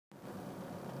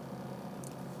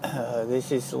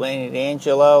This is Leonard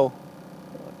Angelo,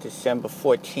 December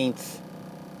 14th.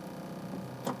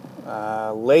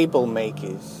 Label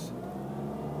makers.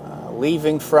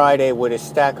 Leaving Friday with a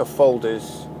stack of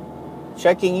folders.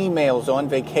 Checking emails on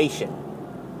vacation.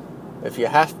 If you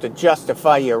have to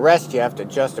justify your rest, you have to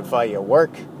justify your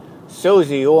work.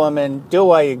 Susie Orman,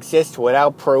 do I exist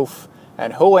without proof?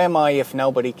 And who am I if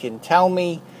nobody can tell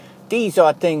me? These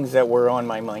are things that were on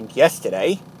my mind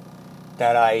yesterday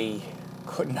that I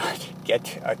could not get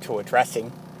to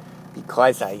addressing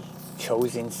because I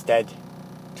chose instead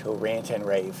to rant and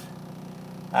rave.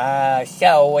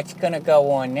 So what's going to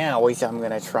go on now is I'm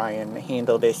going to try and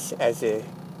handle this as a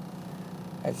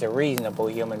reasonable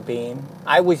human being.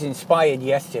 I was inspired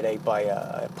yesterday by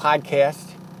a podcast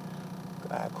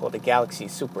called The Galaxy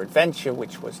Super Adventure,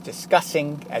 which was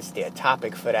discussing as their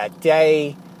topic for that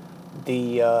day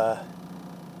the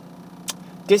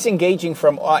disengaging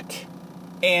from art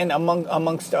and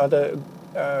amongst other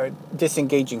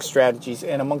disengaging strategies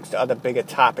and amongst other bigger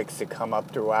topics that come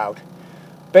up throughout.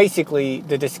 Basically,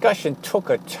 the discussion took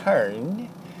a turn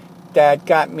that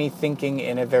got me thinking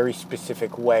in a very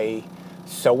specific way.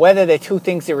 So whether the two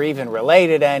things are even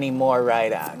related anymore, I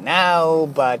don't know,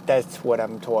 but that's what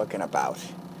I'm talking about.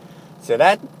 So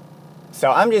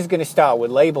I'm just going to start with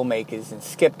label makers and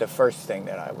skip the first thing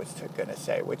that I was going to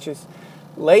say, which is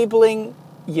labeling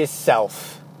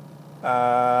yourself.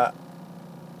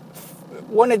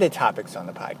 One of the topics on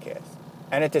the podcast,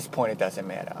 and at this point it doesn't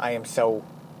matter. I am so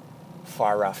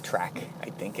far off track,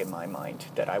 I think, in my mind,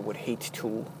 that I would hate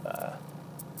to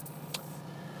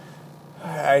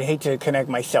I'd hate to connect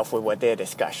myself with what their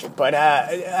discussion. But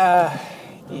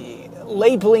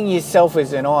labeling yourself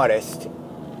as an artist,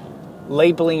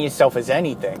 labeling yourself as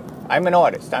anything. I'm an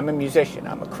artist. I'm a musician.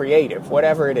 I'm a creative.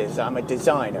 Whatever it is. I'm a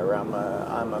designer. I'm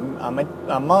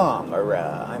a mom, or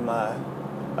I'm a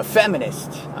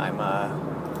feminist. I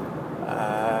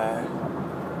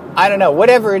don't know.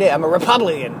 Whatever it is. I'm a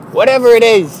Republican. Whatever it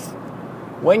is.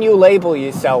 When you label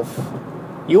yourself,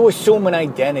 you assume an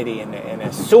identity and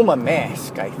assume a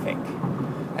mask, I think.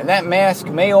 And that mask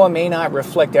may or may not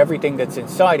reflect everything that's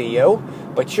inside of you,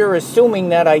 but you're assuming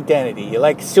that identity. You're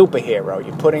like a superhero.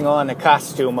 You're putting on the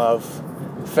costume of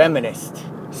feminist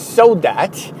so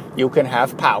that you can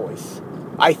have powers.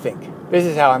 I think. This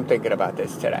is how I'm thinking about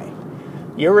this today.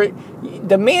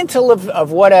 The mantle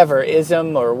of whatever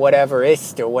ism or whatever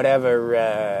ist or whatever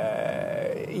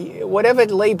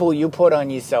label you put on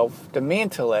yourself, the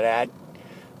mantle of that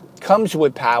comes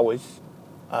with powers,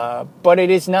 but it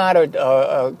is not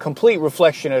a complete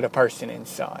reflection of the person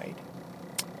inside.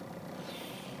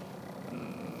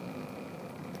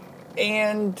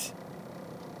 And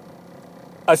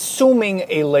assuming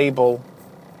a label,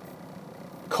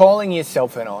 calling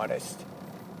yourself an artist,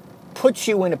 puts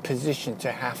you in a position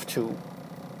to have to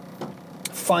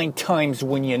find times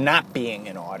when you're not being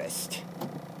an artist.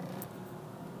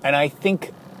 And I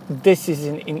think this is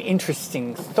an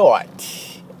interesting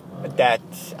thought that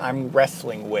I'm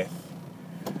wrestling with,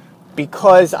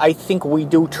 because I think we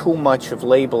do too much of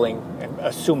labeling and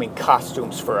assuming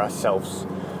costumes for ourselves.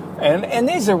 And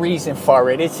there's a reason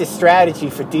for it. It's a strategy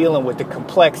for dealing with the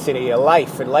complexity of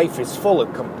life. And life is full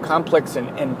of complex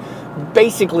and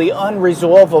basically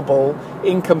unresolvable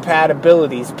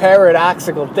incompatibilities,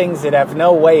 paradoxical things that have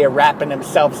no way of wrapping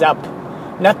themselves up.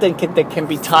 Nothing that can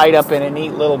be tied up in a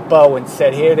neat little bow and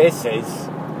said, here this is.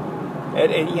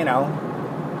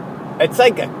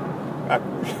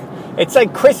 It's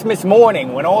like Christmas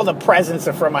morning when all the presents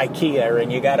are from IKEA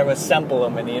and you got to assemble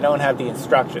them and you don't have the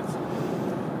instructions.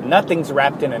 Nothing's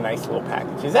wrapped in a nice little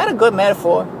package. Is that a good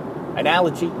metaphor?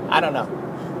 Analogy? I don't know.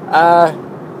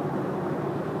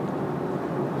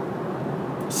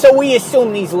 So we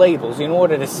assume these labels in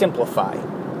order to simplify.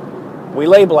 We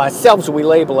label ourselves, we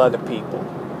label other people.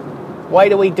 Why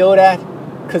do we do that?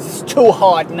 Because it's too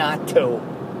hard not to.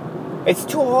 It's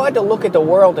too hard to look at the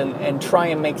world and try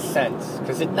and make sense,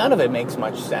 because none of it makes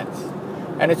much sense.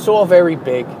 And it's all very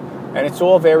big, and it's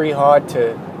all very hard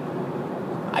to...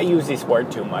 I use this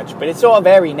word too much, but it's all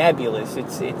very nebulous.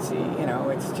 It's just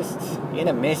in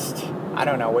a mist. I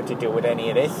don't know what to do with any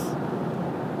of this.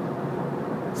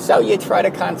 So you try to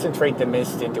concentrate the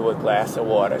mist into a glass of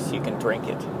water so you can drink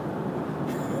it.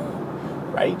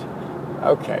 Right?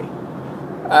 Okay.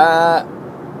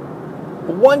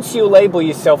 Once you label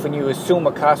yourself and you assume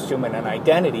a costume and an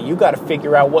identity, you got to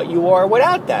figure out what you are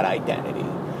without that identity.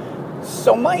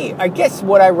 So I guess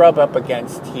what I rub up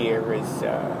against here is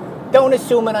don't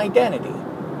assume an identity.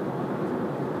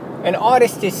 An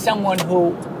artist is someone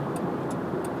who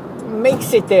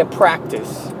makes it their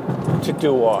practice to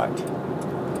do art.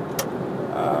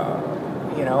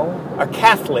 A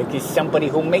Catholic is somebody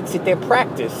who makes it their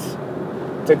practice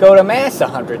to go to Mass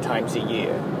 100 times a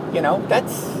year.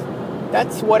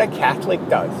 That's what a Catholic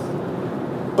does.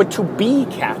 But to be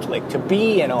Catholic, to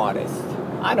be an artist,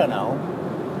 I don't know.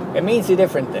 It means a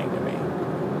different thing to me.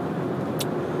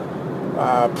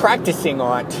 Practicing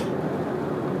art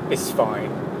is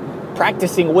fine.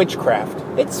 Practicing witchcraft,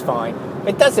 it's fine.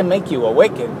 It doesn't make you a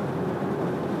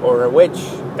Wiccan or a witch,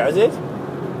 does it?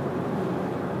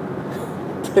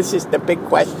 This is the big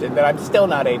question that I'm still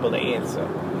not able to answer.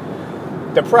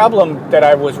 The problem that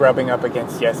I was rubbing up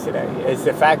against yesterday is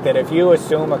the fact that if you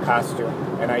assume a costume,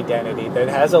 an identity that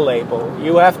has a label,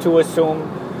 you have to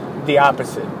assume the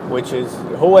opposite, which is,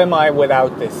 who am I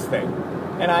without this thing?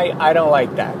 And I don't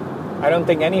like that. I don't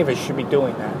think any of us should be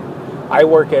doing that. I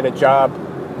work at a job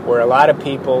where a lot of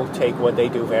people take what they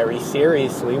do very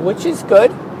seriously, which is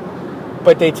good,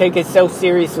 but they take it so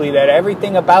seriously that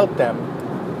everything about them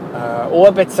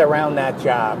orbits around that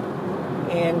job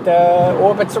and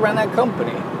orbits around that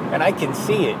company. And I can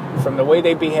see it from the way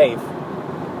they behave,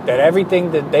 that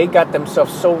everything that they got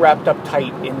themselves so wrapped up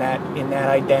tight in that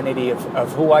identity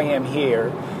of who I am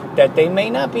here, that they may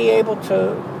not be able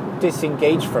to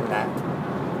disengage from that.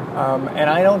 And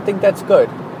I don't think that's good.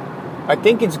 I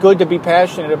think it's good to be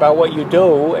passionate about what you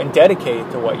do and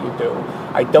dedicated to what you do.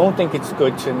 I don't think it's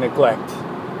good to neglect.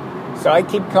 So I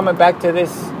keep coming back to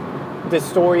this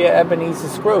story of Ebenezer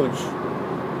Scrooge.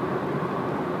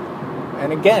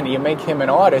 And again, you make him an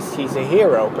artist, he's a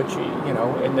hero, but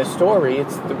in the story,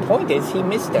 the point is he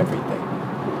missed everything.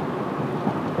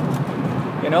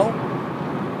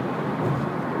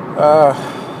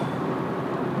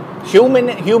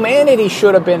 Humanity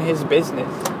should have been his business,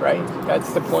 right?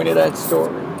 That's the point of that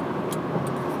story.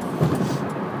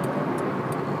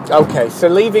 Okay, so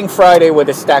leaving Friday with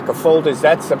a stack of folders,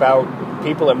 that's about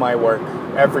people at my work.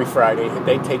 Every Friday,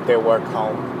 they take their work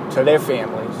home to their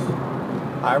families.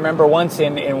 I remember once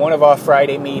in one of our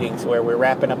Friday meetings where we're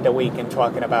wrapping up the week and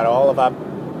talking about all of our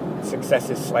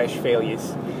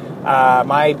successes/failures,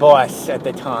 my boss at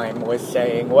the time was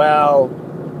saying, well,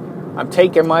 I'm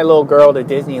taking my little girl to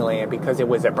Disneyland because it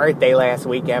was her birthday last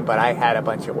weekend, but I had a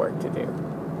bunch of work to do.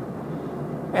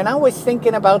 And I was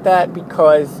thinking about that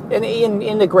because,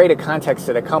 in the greater context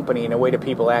of the company and the way that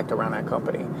people act around that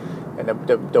company, and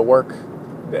the work,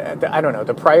 I don't know,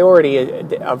 the priority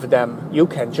of them, you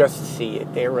can just see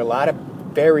it. There are a lot of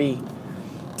very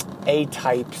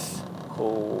A-types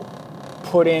who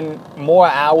put in more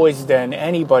hours than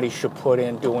anybody should put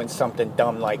in doing something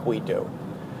dumb like we do.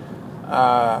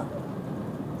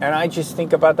 And I just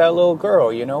think about that little girl,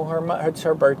 it's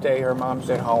her birthday, her mom's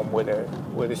at home with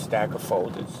a stack of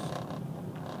folders.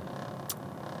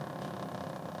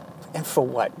 And for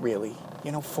what, really?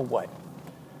 For what?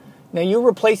 Now, you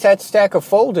replace that stack of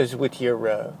folders with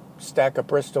your stack of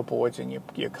Bristol boards and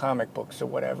your comic books or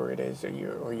whatever it is,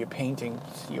 or your paintings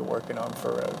you're working on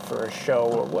for a show,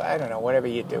 or I don't know, whatever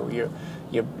you do,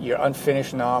 your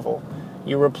unfinished novel.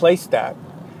 You replace that.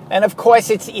 And of course,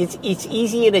 it's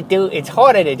easier to do. It's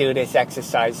harder to do this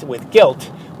exercise with guilt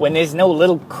when there's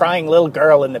no crying little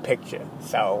girl in the picture.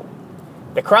 So,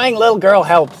 the crying little girl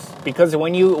helps, because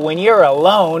when you're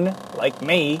alone like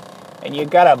me and you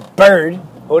got a bird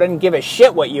who doesn't give a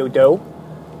shit what you do,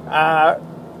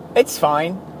 it's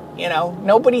fine.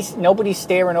 Nobody's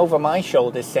staring over my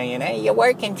shoulder saying, "Hey, you're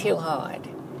working too hard."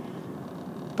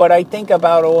 But I think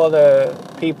about all the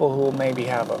people who maybe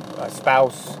have a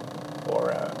spouse or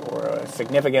a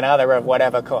significant other of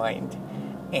whatever kind,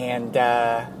 and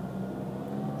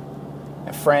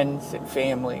friends and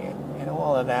family and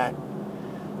all of that.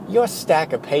 Your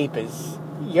stack of papers,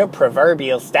 your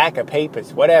proverbial stack of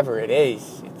papers, whatever it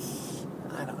is,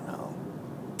 I don't know.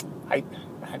 I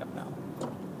don't know.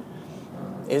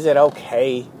 Is it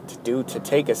okay to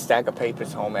take a stack of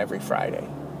papers home every Friday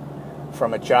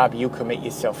from a job you commit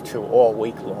yourself to all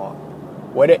week long?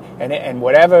 And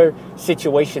whatever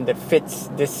situation that fits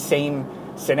this same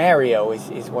scenario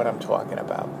is what I'm talking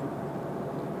about.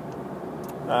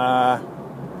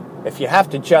 If you have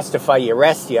to justify your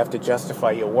rest, you have to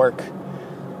justify your work.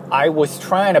 I was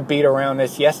trying to beat around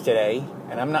this yesterday,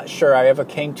 and I'm not sure I ever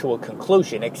came to a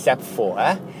conclusion, except for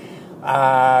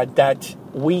that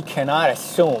we cannot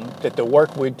assume that the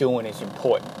work we're doing is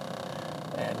important.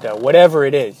 And whatever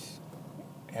it is,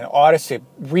 and artists are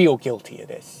real guilty of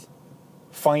this.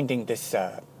 Finding this,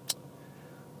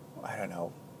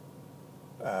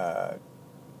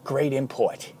 great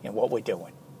import in what we're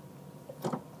doing.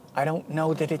 I don't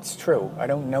know that it's true. I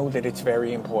don't know that it's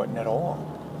very important at all.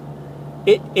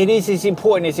 It is as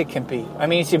important as it can be. I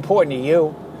mean, it's important to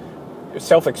you.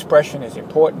 Self-expression is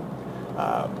important.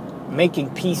 Making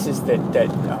pieces that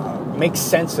makes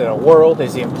sense of the world,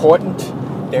 is important.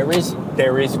 There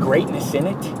is greatness in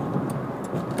it.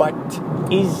 But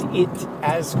is it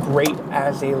as great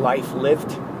as a life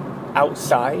lived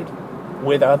outside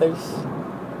with others,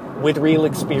 with real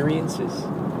experiences?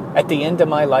 At the end of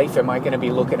my life, am I going to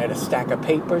be looking at a stack of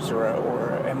papers, or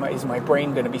is my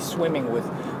brain going to be swimming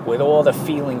with all the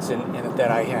feelings in it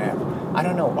that I have? I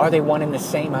don't know. Are they one and the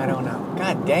same? I don't know.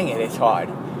 God dang it, it's hard.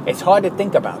 It's hard to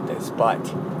think about this, but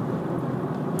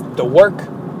the work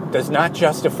does not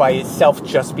justify itself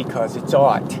just because it's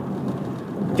art.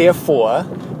 Therefore,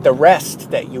 the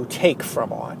rest that you take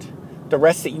from art, the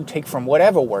rest that you take from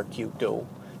whatever work you do,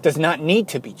 does not need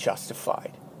to be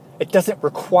justified. It doesn't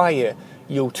require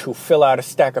you to fill out a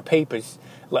stack of papers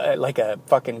like a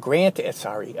fucking grant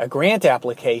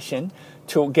application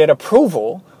to get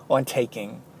approval on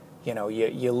taking,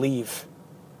 your leave.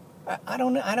 I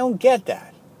don't get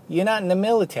that. You're not in the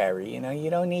military, you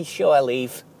don't need shore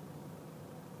leave.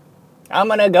 I'm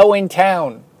gonna go in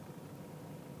town,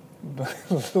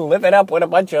 live it up with a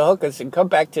bunch of hookers and come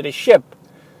back to the ship.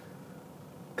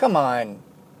 Come on.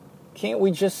 Can't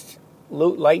we just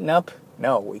lighten up?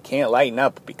 No, we can't lighten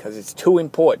up because it's too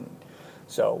important.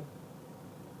 So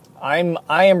I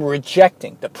am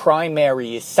rejecting the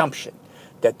primary assumption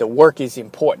that the work is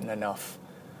important enough,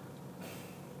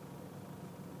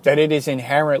 that it is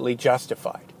inherently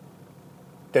justified,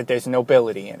 that there's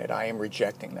nobility in it. I am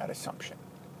rejecting that assumption.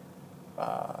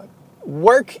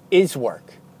 Work is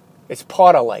work. It's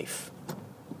part of life.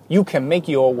 You can make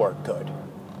your work good,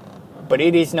 but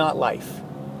it is not life.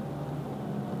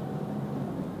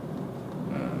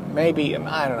 Maybe,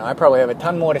 I don't know, I probably have a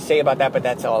ton more to say about that, but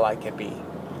that's all I can be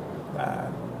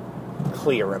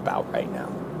clear about right now.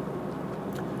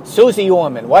 Susie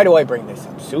Orman, why do I bring this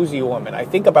up? Susie Orman, I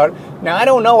think about, now I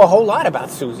don't know a whole lot about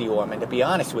Susie Orman, to be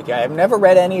honest with you. I've never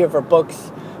read any of her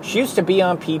books. She used to be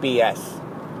on PBS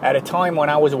at a time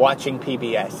when I was watching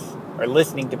PBS or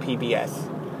listening to PBS.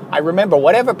 I remember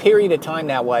whatever period of time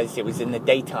that was, it was in the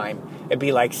daytime. It'd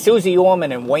be like Susie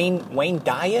Orman and Wayne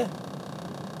Dyer.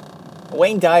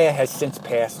 Wayne Dyer has since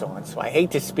passed on, so I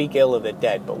hate to speak ill of the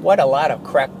dead, but what a lot of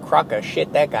crock of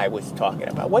shit that guy was talking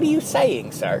about. What are you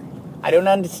saying, sir? I don't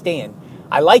understand.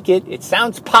 I like it. It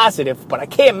sounds positive, but I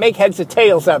can't make heads or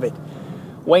tails of it.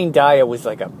 Wayne Dyer was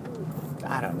like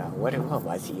I don't know, what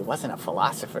was he? He wasn't a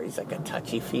philosopher. He's like a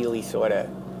touchy-feely sort of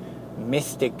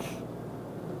mystic.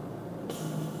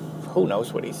 Who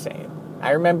knows what he's saying?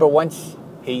 I remember once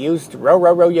he used row,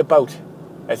 row, row your boat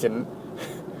as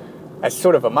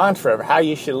sort of a mantra of how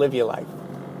you should live your life.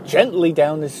 Gently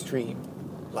down the stream.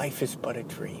 Life is but a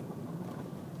dream.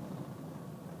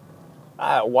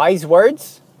 Wise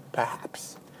words?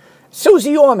 Perhaps.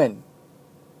 Susie Orman.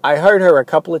 I heard her a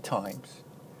couple of times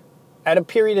at a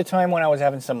period of time when I was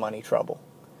having some money trouble.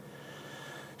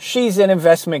 She's an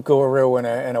investment guru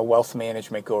and a wealth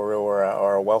management guru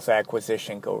or a wealth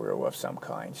acquisition guru of some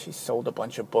kind. She sold a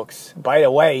bunch of books. By the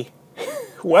way,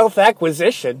 wealth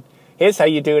acquisition, here's how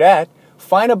you do that.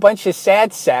 Find a bunch of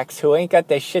sad sacks who ain't got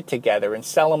their shit together and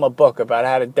sell them a book about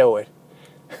how to do it.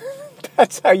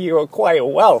 That's how you acquire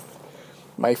wealth,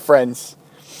 my friends.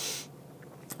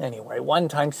 Anyway, one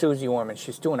time Susie Orman,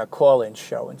 she's doing a call-in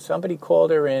show, and somebody called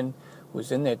her in who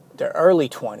was in their early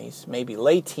 20s, maybe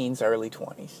late teens, early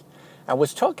 20s, and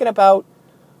was talking about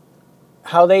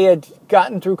how they had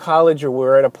gotten through college or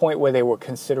were at a point where they were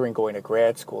considering going to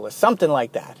grad school or something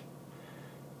like that,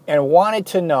 and wanted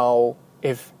to know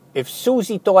if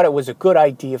Susie thought it was a good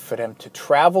idea for them to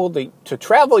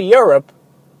travel Europe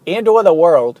and or the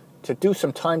world, to do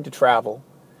some time to travel,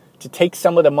 to take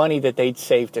some of the money that they'd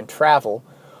saved and travel,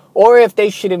 or if they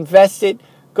should invest it,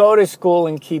 go to school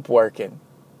and keep working.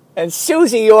 And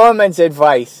Susie Orman's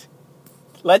advice,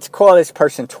 let's call this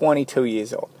person 22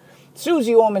 years old.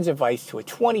 Susie Orman's advice to a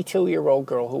 22-year-old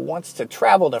girl who wants to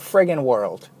travel the friggin'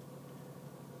 world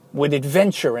with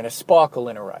adventure and a sparkle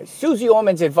in her eyes. Susie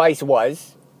Orman's advice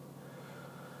was,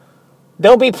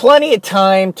 there'll be plenty of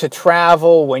time to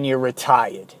travel when you're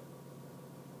retired.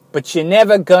 But you're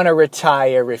never gonna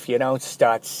retire if you don't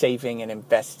start saving and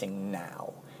investing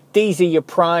now. These are your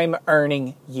prime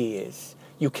earning years.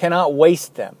 You cannot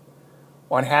waste them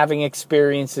on having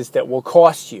experiences that will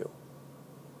cost you.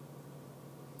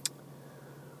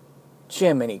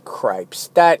 Jiminy cripes.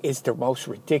 That is the most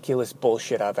ridiculous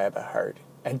bullshit I've ever heard.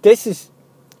 And this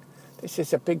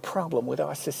is a big problem with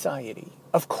our society.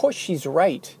 Of course she's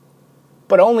right,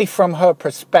 but only from her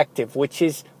perspective, which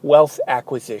is wealth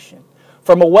acquisition.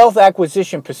 From a wealth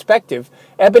acquisition perspective,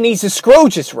 Ebenezer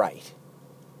Scrooge is right.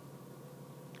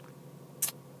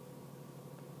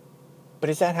 But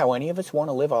is that how any of us want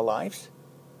to live our lives?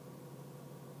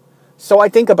 So I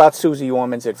think about Susie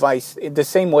Orman's advice the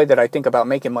same way that I think about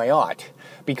making my art,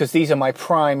 because these are my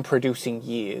prime producing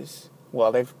years.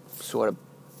 Well, they've sort of,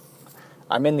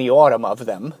 I'm in the autumn of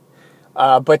them,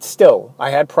 but still,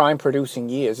 I had prime producing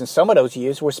years, and some of those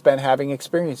years were spent having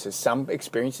experiences. Some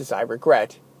experiences I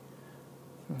regret.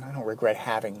 I don't regret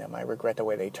having them. I regret the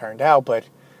way they turned out, but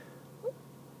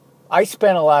I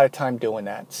spent a lot of time doing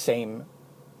that same,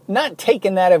 not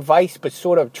taking that advice, but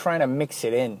sort of trying to mix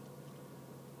it in.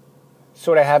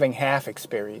 Sort of having half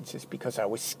experiences because I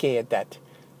was scared that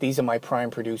these are my prime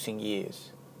producing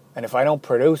years. And if I don't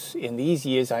produce in these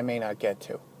years, I may not get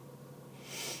to.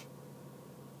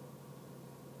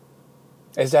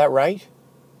 Is that right?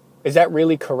 Is that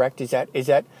really correct? Is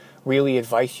that really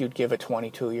advice you'd give a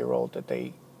 22-year-old, that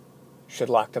they should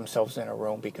lock themselves in a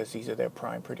room because these are their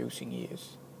prime producing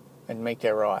years and make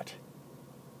their art?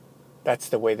 That's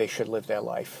the way they should live their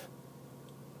life.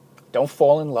 Don't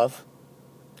fall in love.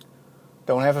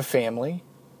 Don't have a family.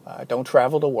 Don't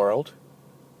travel the world.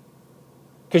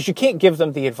 Because you can't give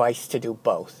them the advice to do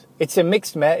both. It's a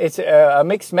mixed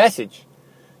message.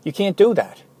 You can't do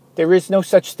that. There is no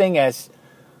such thing as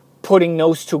putting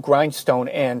nose to grindstone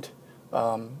and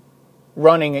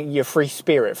running your free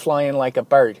spirit, flying like a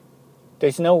bird.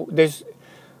 If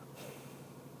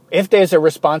there's a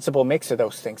responsible mix of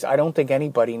those things, I don't think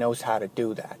anybody knows how to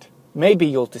do that. Maybe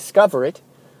you'll discover it,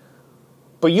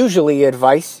 but usually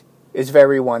advice is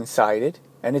very one-sided,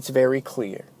 and it's very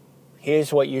clear.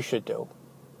 Here's what you should do.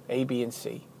 A, B, and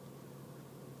C.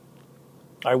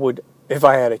 If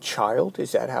I had a child,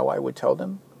 is that how I would tell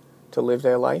them to live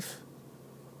their life?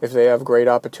 If they have great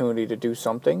opportunity to do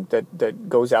something that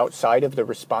goes outside of the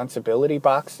responsibility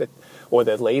box or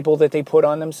the label that they put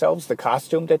on themselves, the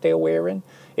costume that they're wearing,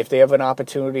 if they have an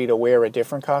opportunity to wear a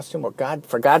different costume, or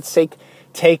for God's sake,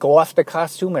 take off the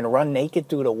costume and run naked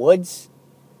through the woods,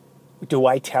 do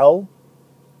I tell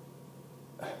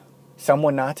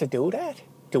someone not to do that?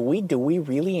 Do we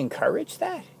really encourage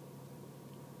that?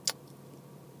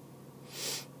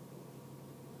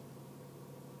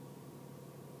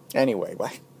 Anyway,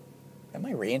 what? Am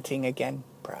I ranting again?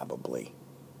 Probably.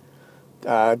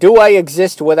 Do I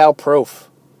exist without proof?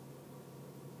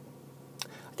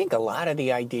 I think a lot of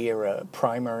the idea of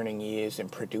prime earning years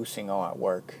and producing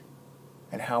artwork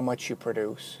and how much you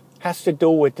produce has to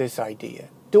do with this idea.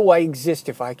 Do I exist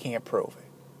if I can't prove it?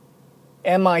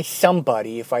 Am I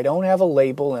somebody if I don't have a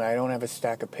label and I don't have a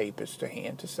stack of papers to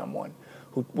hand to someone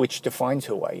which defines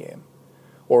who I am?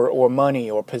 Or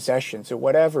money or possessions or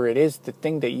whatever it is, the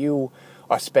thing that you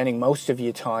are spending most of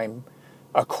your time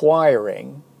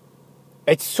acquiring.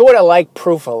 It's sort of like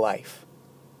proof of life.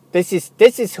 This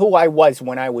is who I was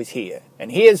when I was here,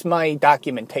 and here's my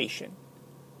documentation.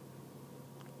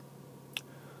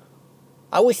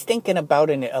 I was thinking about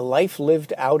a life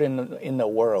lived out in the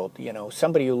world,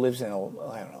 somebody who lives in,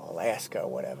 Alaska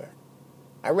or whatever.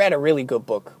 I read a really good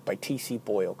book by T.C.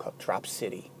 Boyle called Drop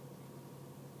City.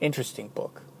 Interesting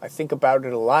book. I think about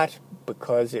it a lot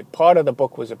because part of the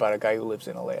book was about a guy who lives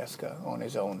in Alaska on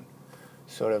his own,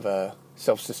 sort of a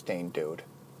self-sustained dude.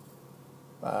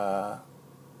 I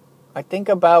think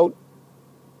about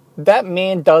that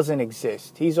man doesn't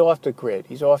exist. He's off the grid.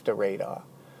 He's off the radar.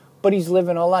 But he's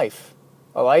living a life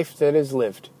that is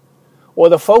lived. Or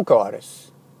the folk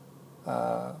artists,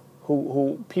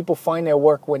 who people find their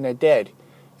work when they're dead,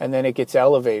 and then it gets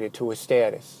elevated to a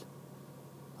status.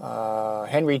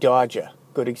 Henry Dodger,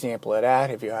 good example of that.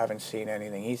 If you haven't seen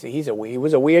anything, he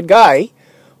was a weird guy,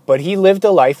 but he lived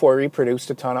a life where he produced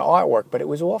a ton of artwork. But it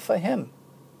was all for him.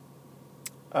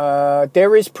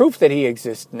 There is proof that he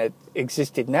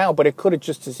existed now, but it could have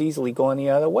just as easily gone the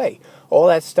other way. All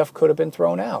that stuff could have been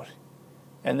thrown out,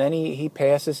 and then he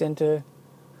passes into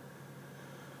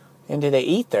the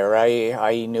ether.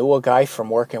 I knew a guy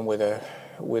from working with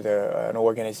an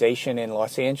organization in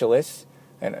Los Angeles,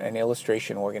 an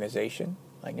illustration organization.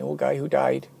 I knew a guy who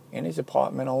died in his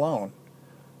apartment alone.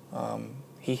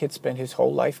 He had spent his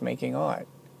whole life making art,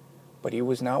 but he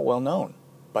was not well known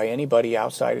by anybody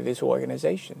outside of this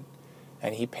organization.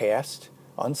 And he passed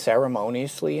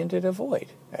unceremoniously into the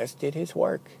void, as did his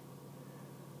work.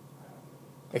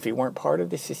 If he weren't part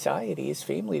of the society, his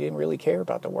family didn't really care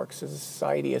about the work, so the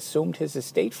society assumed his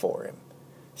estate for him.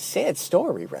 Sad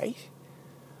story, right?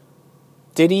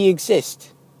 Did he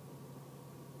exist?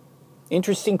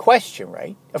 Interesting question,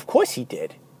 right? Of course he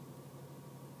did.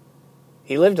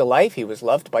 He lived a life. He was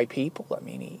loved by people.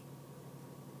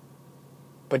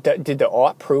 But did the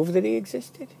art prove that he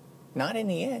existed? Not in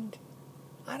the end.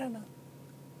 I don't know.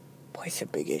 Boy, it's a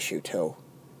big issue, too.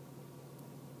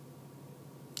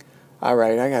 All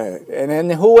right, and then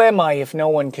who am I if no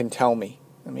one can tell me?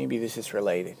 Maybe this is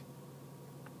related.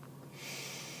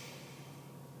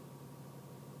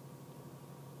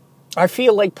 I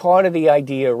feel like part of the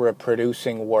idea of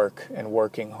producing work and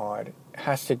working hard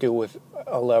has to do with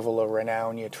a level of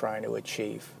renown you're trying to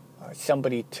achieve.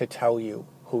 Somebody to tell you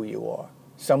who you are.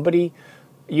 Somebody,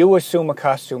 you assume a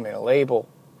costume and a label.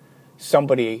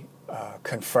 Somebody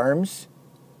confirms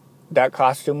that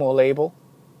costume or label.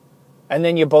 And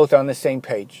then you're both on the same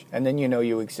page. And then you know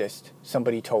you exist.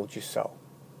 Somebody told you so.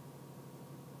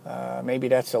 Maybe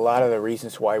that's a lot of the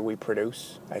reasons why we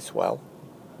produce as well.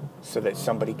 So that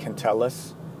somebody can tell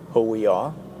us who we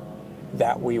are,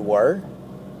 that we were.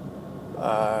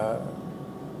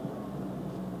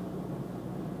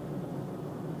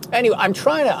 Anyway, I'm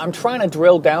trying to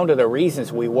drill down to the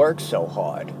reasons we work so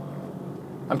hard.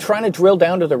 I'm trying to drill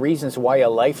down to the reasons why a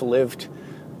life lived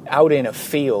out in a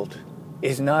field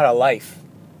is not a life.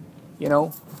 You know,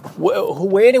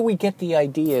 where do we get the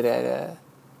idea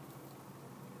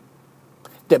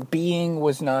that being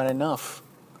was not enough?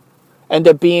 And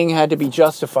that being had to be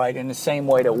justified in the same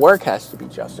way that work has to be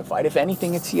justified. If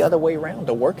anything, it's the other way around.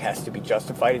 The work has to be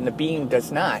justified and the being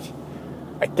does not.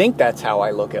 I think that's how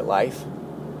I look at life.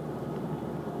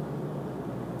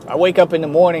 I wake up in the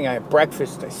morning, I have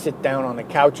breakfast, I sit down on the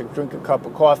couch, I drink a cup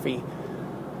of coffee.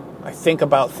 I think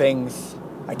about things.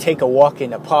 I take a walk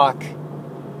in the park.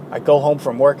 I go home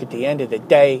from work at the end of the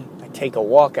day. I take a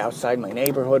walk outside my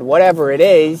neighborhood. Whatever it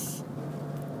is.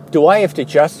 Do I have to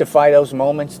justify those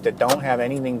moments that don't have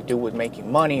anything to do with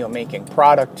making money or making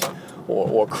product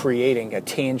or creating a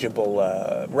tangible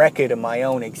record of my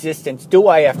own existence? Do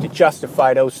I have to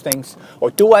justify those things?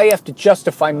 Or do I have to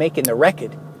justify making the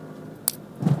record?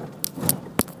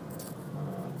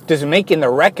 Does making the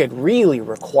record really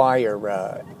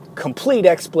require complete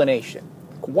explanation?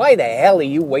 Why the hell are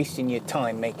you wasting your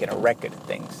time making a record of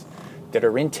things that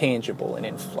are intangible and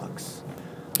in flux?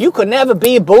 You could never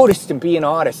be a Buddhist and be an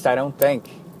artist, I don't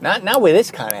think. Not with this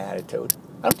kind of attitude.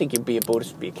 I don't think you'd be a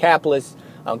Buddhist and be a capitalist.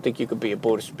 I don't think you could be a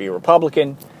Buddhist and be a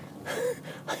Republican.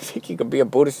 I think you could be a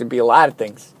Buddhist and be a lot of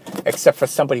things, except for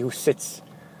somebody who sits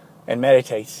and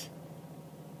meditates.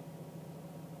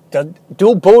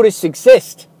 Do Buddhists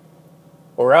exist?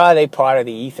 Or are they part of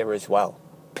the ether as well?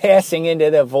 Passing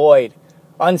into the void,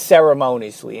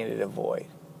 unceremoniously into the void.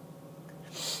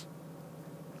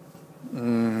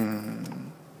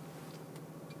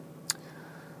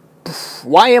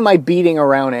 Why am I beating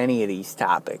around any of these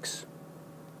topics?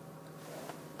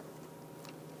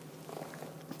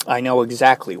 I know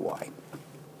exactly why.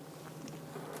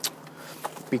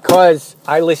 Because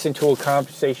I listened to a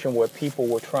conversation where people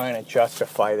were trying to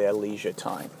justify their leisure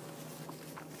time.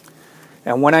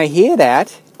 And when I hear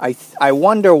that, I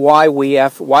wonder why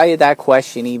that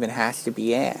question even has to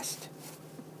be asked.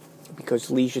 Because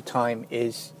leisure time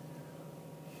is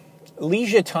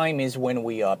when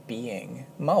we are being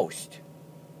most.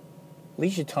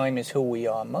 Leisure time is who we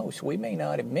are most. We may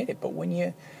not admit it, but when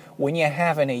you're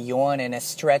having a yawn and a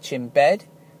stretch in bed,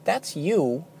 that's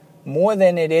you more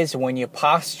than it is when you're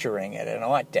posturing at an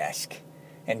art desk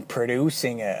and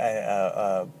producing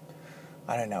a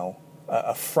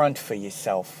front for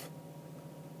yourself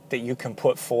that you can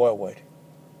put forward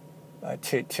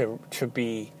to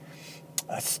be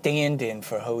a stand-in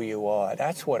for who you are.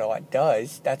 That's what art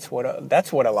does. That's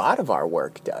what a lot of our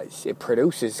work does. It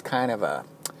produces kind of a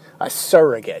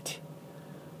surrogate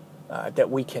that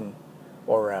we can,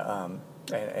 or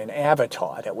an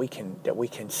avatar that we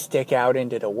can stick out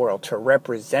into the world to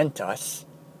represent us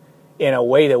in a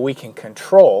way that we can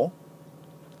control.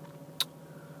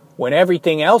 When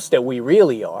everything else that we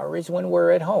really are is when we're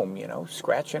at home,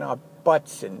 scratching our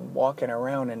butts and walking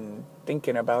around and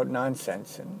thinking about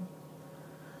nonsense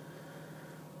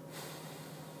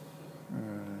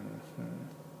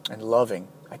and loving.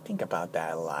 I think about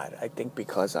that a lot. I think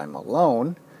because I'm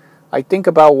alone, I think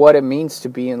about what it means to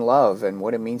be in love and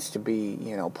what it means to be,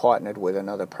 partnered with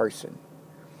another person.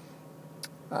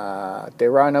 We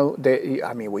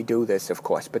do this, of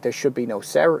course, but there should be no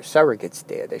surrogates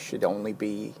there. There should only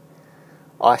be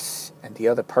us and the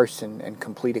other person and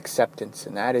complete acceptance.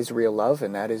 And that is real love,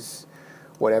 and that is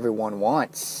what everyone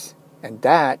wants. And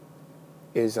that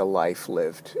is a life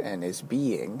lived and is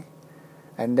being.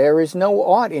 And there is no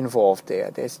art involved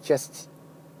there. There's just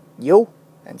you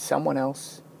and someone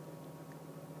else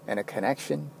and a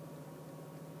connection.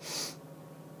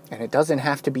 And it doesn't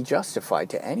have to be justified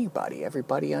to anybody.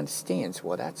 Everybody understands,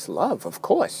 well, that's love. Of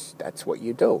course, that's what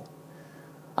you do.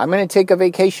 I'm going to take a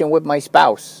vacation with my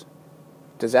spouse.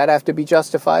 Does that have to be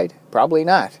justified? Probably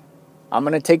not. I'm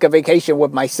going to take a vacation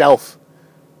with myself.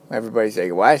 Everybody's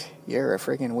saying, what? You're a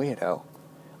freaking weirdo.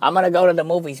 I'm going to go to the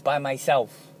movies by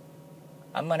myself.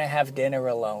 I'm going to have dinner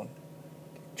alone.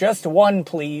 Just one,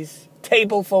 please.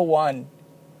 Table for one.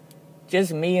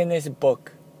 Just me and this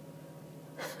book.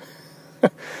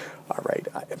 All right.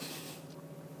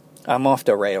 I'm off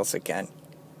the rails again.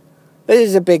 This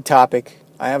is a big topic.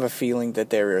 I have a feeling that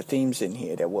there are themes in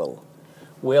here that will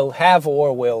have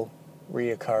or will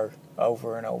reoccur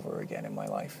over and over again in my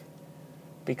life.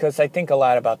 Because I think a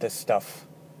lot about this stuff.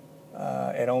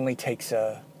 It only takes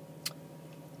a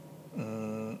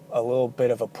little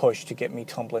bit of a push to get me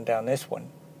tumbling down this one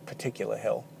particular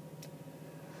hill.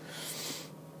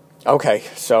 Okay,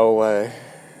 so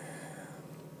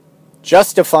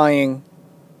justifying,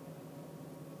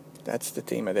 that's the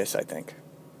theme of this, I think.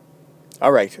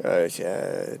 All right,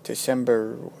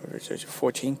 December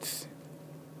 14th,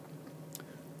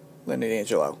 Linda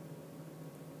D'Angelo.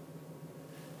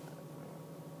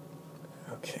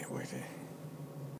 Okay, where did...